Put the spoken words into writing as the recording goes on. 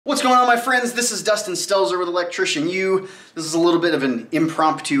What's going on, my friends? This is Dustin Stelzer with Electrician. This is a little bit of an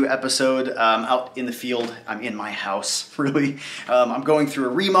impromptu episode out in the field. I'm in my house, really. I'm going through a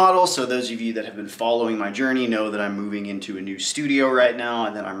remodel, so those of you that have been following my journey know that I'm moving into a new studio right now,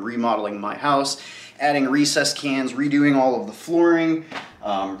 and that I'm remodeling my house, adding recessed cans, redoing all of the flooring,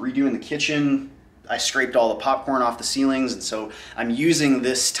 redoing the kitchen. I scraped all the popcorn off the ceilings, and so I'm using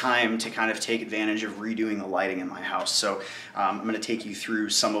this time to kind of take advantage of redoing the lighting in my house. So I'm going to take you through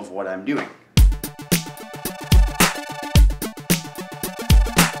some of what I'm doing.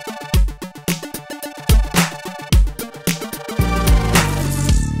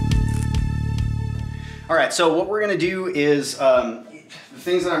 All right, so what we're going to do is the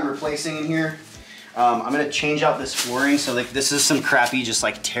things that I'm replacing in here. I'm gonna change out this flooring. So like this is some crappy, just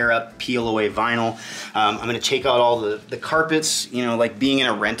like tear up, peel away vinyl. I'm gonna take out all the carpets. You know, like being in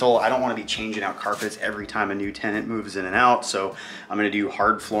a rental, I don't wanna be changing out carpets every time a new tenant moves in and out. So I'm gonna do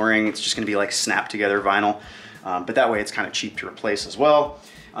hard flooring. It's just gonna be like snap together vinyl. But that way it's kind of cheap to replace as well.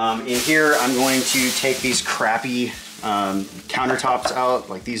 In here, I'm going to take these crappy countertops out.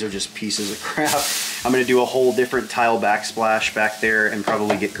 Like these are just pieces of crap. I'm gonna do a whole different tile backsplash back there and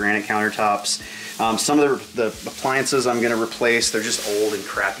probably get granite countertops. Some of the appliances I'm gonna replace, they're just old and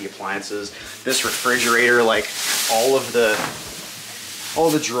crappy appliances. This refrigerator, like all the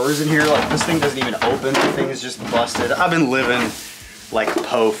drawers in here, like this thing doesn't even open, the thing is just busted. I've been living like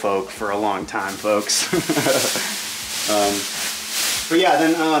po folk for a long time, folks. But yeah,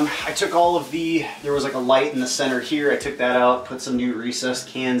 then I took all of there was like a light in the center here, I took that out, put some new recessed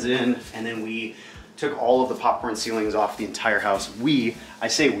cans in, and then we took all of the popcorn ceilings off the entire house.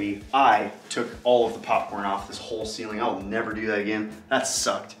 I took all of the popcorn off this whole ceiling. I'll never do that again. That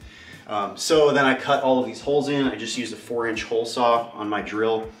sucked. So then I cut all of these holes in. I just used a 4-inch hole saw on my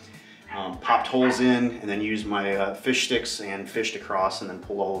drill, popped holes in, and then used my fish sticks and fished across and then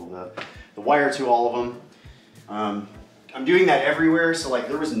pulled all of the wire to all of them. I'm doing that everywhere, so like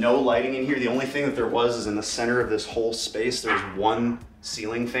there was no lighting in here. The only thing that there was is in the center of this whole space, there's one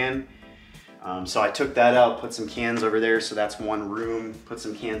ceiling fan. So I took that out, put some cans over there, so that's one room, put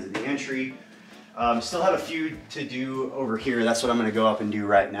some cans in the entry. Still have a few to do over here. That's what I'm gonna go up and do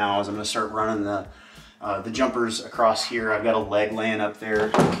right now, is I'm gonna start running the jumpers across here. I've got a leg laying up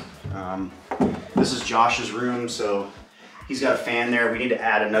there. This is Josh's room, so he's got a fan there. We need to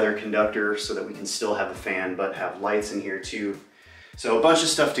add another conductor so that we can still have a fan, but have lights in here too. So a bunch of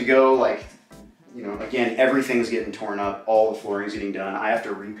stuff to go, like, you know, again, everything's getting torn up, all the flooring's getting done. I have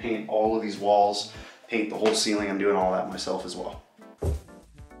to repaint all of these walls, paint the whole ceiling. I'm doing all that myself as well.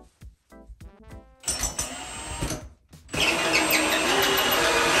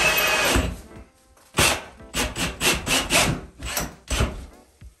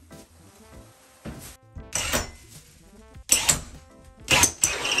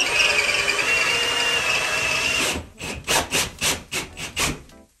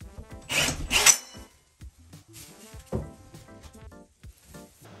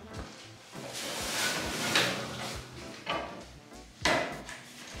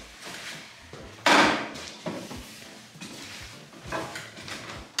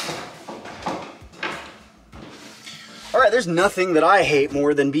 All right, there's nothing that I hate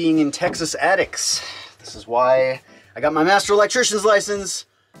more than being in Texas attics. This is why I got my master electrician's license,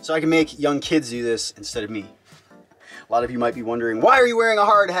 so I can make young kids do this instead of me. A lot of you might be wondering, why are you wearing a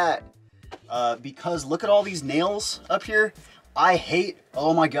hard hat? Because look at all these nails up here.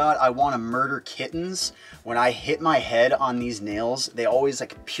 Oh my God, I want to murder kittens. When I hit my head on these nails, they always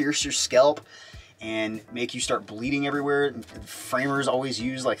like pierce your scalp and make you start bleeding everywhere. Framers always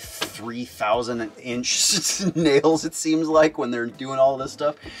use like 3,000-inch nails, it seems like, when they're doing all this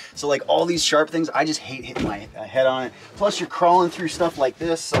stuff. So like all these sharp things, I just hate hitting my head on it. Plus you're crawling through stuff like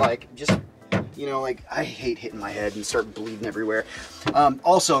this, so like just, you know, like I hate hitting my head and start bleeding everywhere.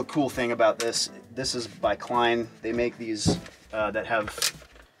 Also, a cool thing about this is by Klein. They make these that have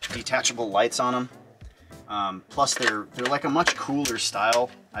detachable lights on them. Plus they're like a much cooler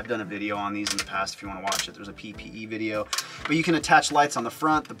style. I've done a video on these in the past if you want to watch it. There's a PPE video. But you can attach lights on the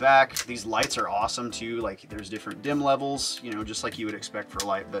front, the back. These lights are awesome too. Like there's different dim levels, you know, just like you would expect for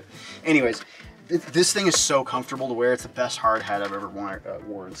light. But anyways, this thing is so comfortable to wear. It's the best hard hat I've ever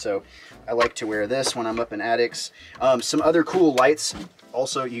worn. So I like to wear this when I'm up in attics. Some other cool lights.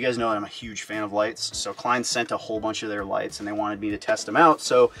 Also, you guys know I'm a huge fan of lights, so Klein sent a whole bunch of their lights and they wanted me to test them out,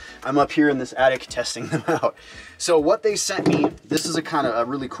 so I'm up here in this attic testing them out. So what they sent me, this is a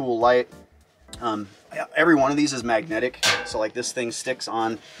really cool light. Every one of these is magnetic, so like this thing sticks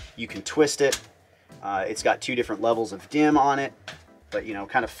on, you can twist it. It's got 2 different levels of dim on it, but you know,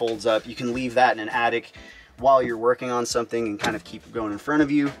 kind of folds up. You can leave that in an attic while you're working on something and kind of keep it going in front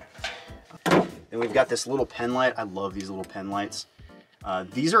of you. Then we've got this little pen light. I love these little pen lights.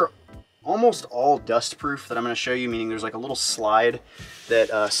 These are almost all dust proof that I'm going to show you, meaning there's like a little slide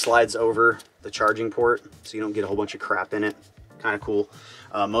that slides over the charging port so you don't get a whole bunch of crap in it. Kind of cool.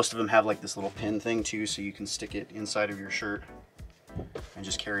 Most of them have like this little pin thing too, so you can stick it inside of your shirt and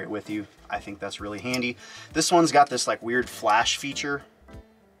just carry it with you. I think that's really handy. This one's got this like weird flash feature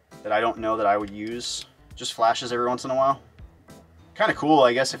that I don't know that I would use. Just flashes every once in a while. Kind of cool,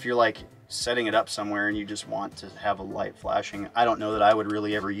 I guess, if you're like setting it up somewhere and you just want to have a light flashing. I don't know that I would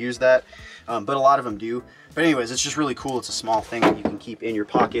really ever use that, but a lot of them do. But anyways, it's just really cool. It's a small thing that you can keep in your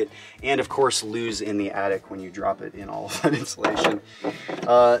pocket and of course lose in the attic when you drop it in all of that insulation.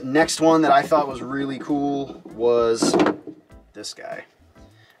 Next one that I thought was really cool was this guy.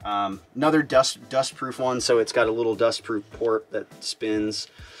 Another dust proof one. So it's got a little dust proof port that spins.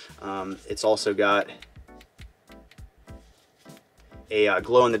 It's also got a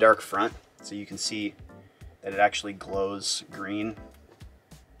glow in the dark front, so you can see that it actually glows green.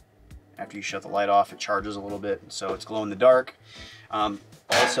 After you shut the light off, it charges a little bit, so it's glow in the dark.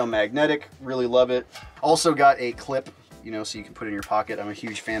 Also magnetic, really love it. Also got a clip, you know, so you can put it in your pocket. I'm a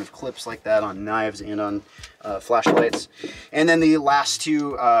huge fan of clips like that on knives and on flashlights. And then the last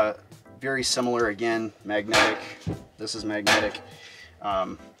two, very similar again, magnetic. This is magnetic.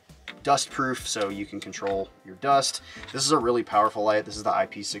 Dust proof, so you can control your dust. This is a really powerful light. This is the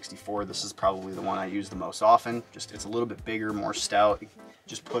IP64. This is probably the one I use the most often. Just it's a little bit bigger, more stout. It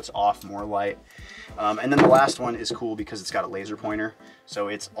just puts off more light. And then the last one is cool because it's got a laser pointer. So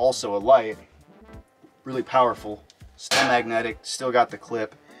it's also a light, really powerful, still magnetic, still got the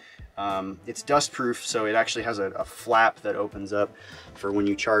clip. It's dust proof, so it actually has a flap that opens up for when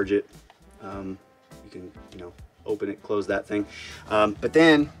you charge it. You can, you know, open it, close that thing. But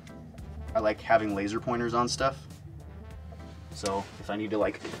then I like having laser pointers on stuff. So if I need to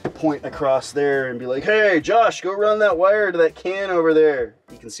like point across there and be like, hey, Josh, go run that wire to that can over there,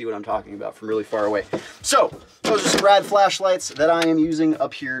 you can see what I'm talking about from really far away. So those are some rad flashlights that I am using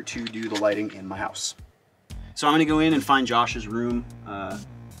up here to do the lighting in my house. So I'm gonna go in and find Josh's room.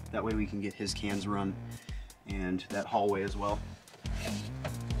 That way we can get his cans run and that hallway as well.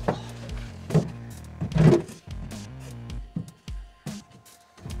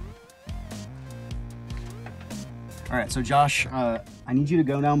 All right, so Josh, I need you to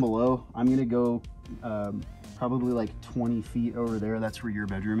go down below. I'm gonna go probably like 20 feet over there. That's where your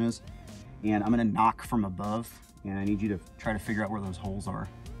bedroom is. And I'm gonna knock from above, and I need you to try to figure out where those holes are.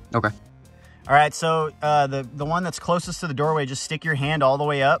 Okay. All right, so the one that's closest to the doorway, just stick your hand all the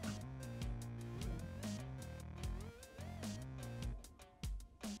way up.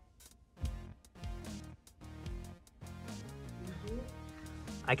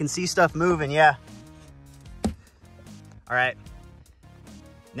 I can see stuff moving, yeah. All right,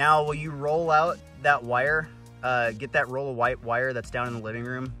 now will you roll out that wire, get that roll of white wire that's down in the living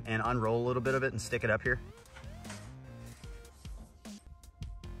room and unroll a little bit of it and stick it up here?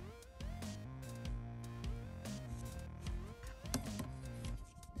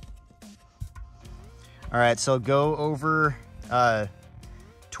 All right, so go over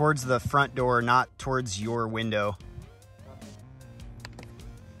towards the front door, not towards your window.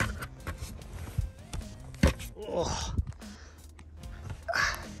 Ugh.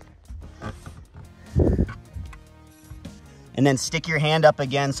 And then stick your hand up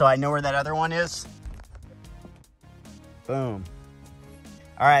again so I know where that other one is. Boom.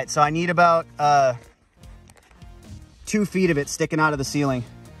 All right, so I need about 2 feet of it sticking out of the ceiling.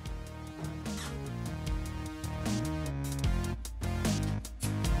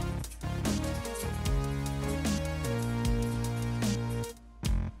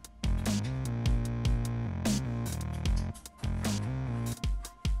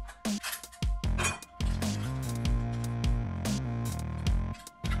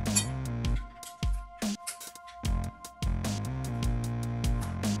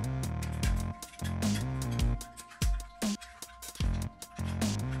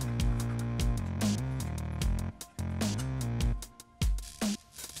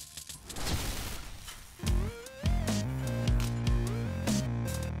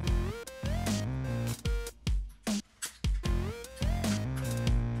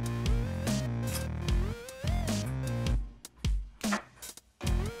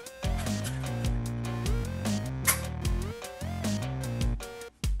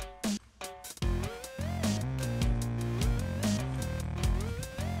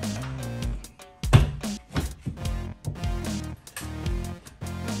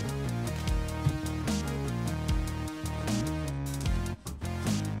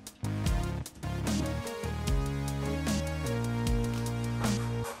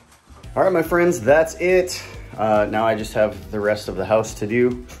 All right, my friends, that's it. Now I just have the rest of the house to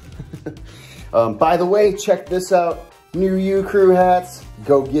do. By the way, check this out. New U Crew hats.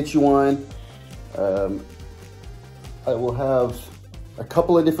 Go get you one. I will have a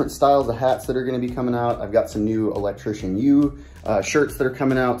couple of different styles of hats that are going to be coming out. I've got some new Electrician U shirts that are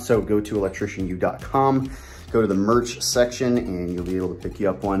coming out. So go to electricianu.com, go to the merch section, and you'll be able to pick you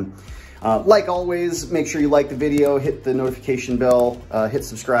up one. Like always, make sure you like the video, hit the notification bell, hit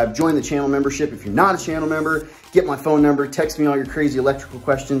subscribe, join the channel membership. If you're not a channel member, get my phone number, text me all your crazy electrical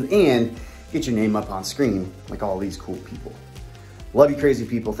questions, and get your name up on screen like all these cool people. Love you, crazy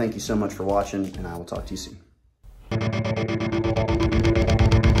people. Thank you so much for watching, and I will talk to you soon.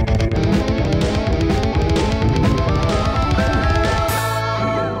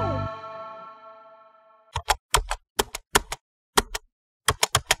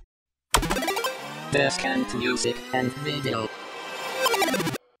 Descant music and video.